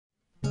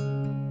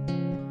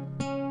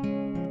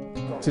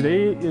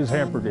Today is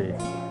Hamper Day,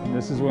 and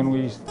this is when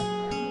we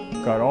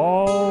got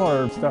all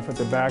our stuff at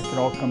the back. It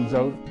all comes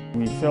out.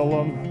 We fill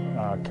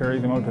them, carry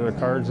them out to their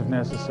cars if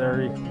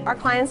necessary. Our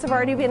clients have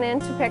already been in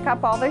to pick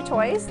up all their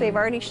toys. They've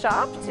already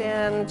shopped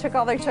and took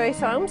all their toys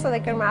home so they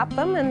can wrap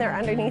them, and they're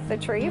underneath the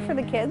tree for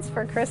the kids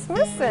for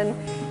Christmas.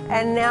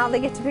 And now they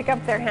get to pick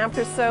up their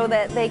hampers so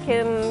that they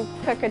can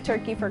cook a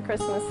turkey for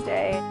Christmas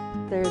Day.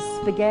 There's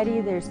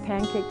spaghetti, there's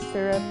pancake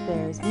syrup,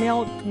 there's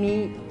milk,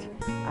 meat,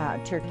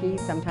 turkey.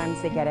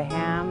 Sometimes they get a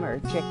ham or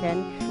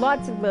chicken.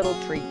 Lots of little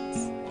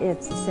treats.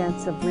 It's a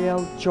sense of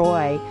real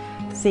joy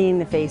seeing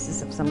the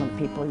faces of some of the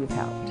people you've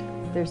helped.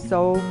 They're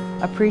so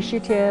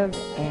appreciative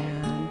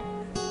and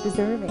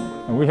deserving.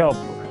 And we help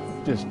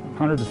just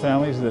hundreds of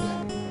families that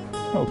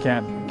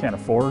can't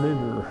afford it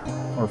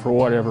or for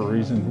whatever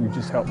reason.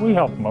 We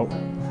help them out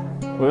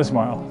with a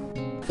smile.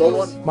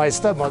 My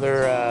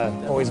stepmother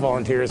always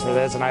volunteers for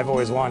this, and I've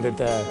always wanted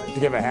to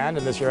give a hand,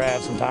 and this year I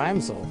have some time,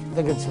 so I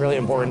think it's really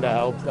important to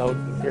help out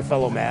your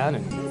fellow man.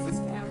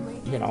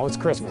 And you know, it's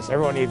Christmas.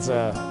 Everyone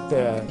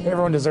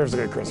deserves a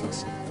good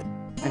Christmas.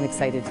 I'm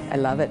excited. I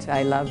love it.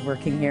 I love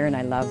working here, and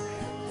I love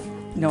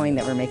knowing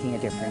that we're making a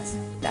difference.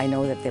 I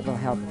know that it will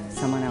help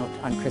someone out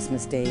on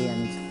Christmas Day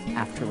and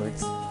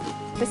afterwards.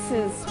 This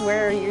is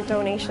where your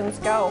donations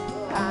go.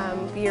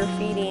 You're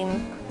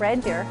feeding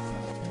Red Deer.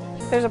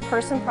 There's a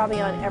person probably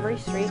on every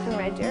street in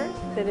Red Deer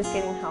that is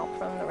getting help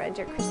from the Red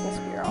Deer Christmas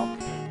Bureau.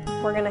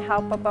 We're going to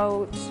help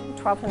about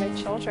 1,200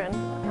 children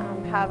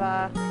have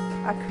a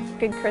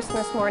good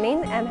Christmas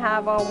morning and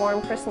have a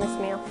warm Christmas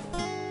meal.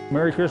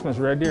 Merry Christmas,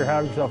 Red Deer.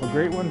 Have yourself a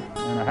great one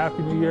and a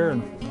Happy New Year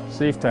and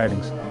safe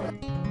tidings.